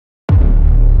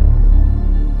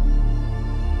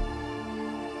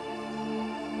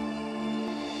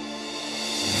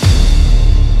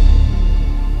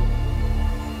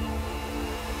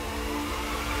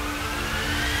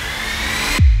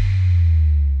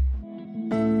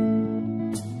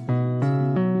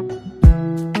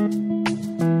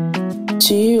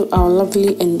To you, our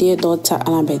lovely and dear daughter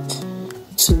Annabeth,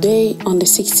 today on the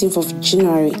 16th of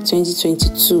January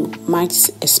 2022 marks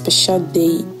a special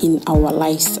day in our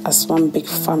lives as one big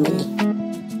family.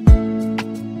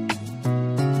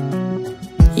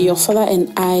 Your father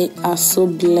and I are so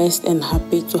blessed and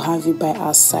happy to have you by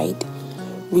our side.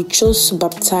 We chose to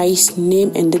baptize,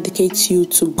 name and dedicate you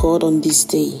to God on this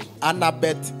day.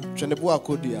 Annabeth,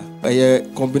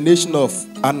 a combination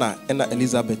of Anna and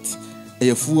Elizabeth. They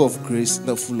are full of grace,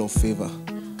 not full of favor.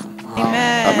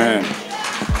 Amen.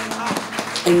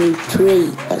 And we pray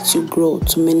that you grow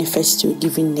to manifest your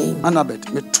given name.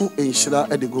 Annabeth, may two inshira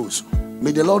edigos.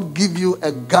 May the Lord give you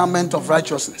a garment of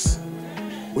righteousness.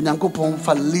 Unyankopon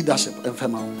for leadership and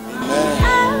family.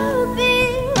 I'll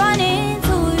be running to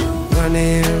you.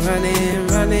 Running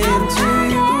to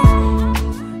you.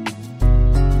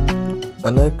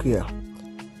 Anakia.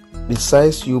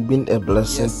 Besides you being a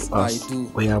blessing to us,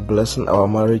 we are blessing our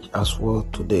marriage as well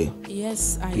today.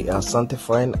 Yes, we are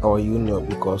sanctifying our union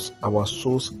because our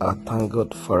souls are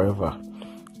tangled forever.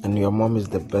 And your mom is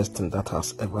the best thing that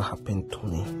has ever happened to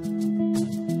me.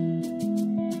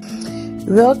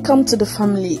 Welcome to the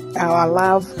family, our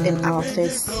love and our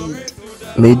first seed.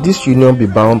 May this union be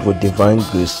bound with divine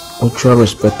grace, mutual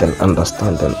respect and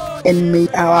understanding. And may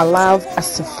our love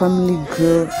as a family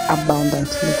grow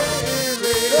abundantly.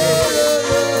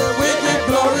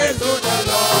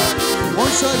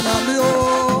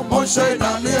 Mon cher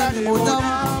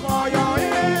Namio,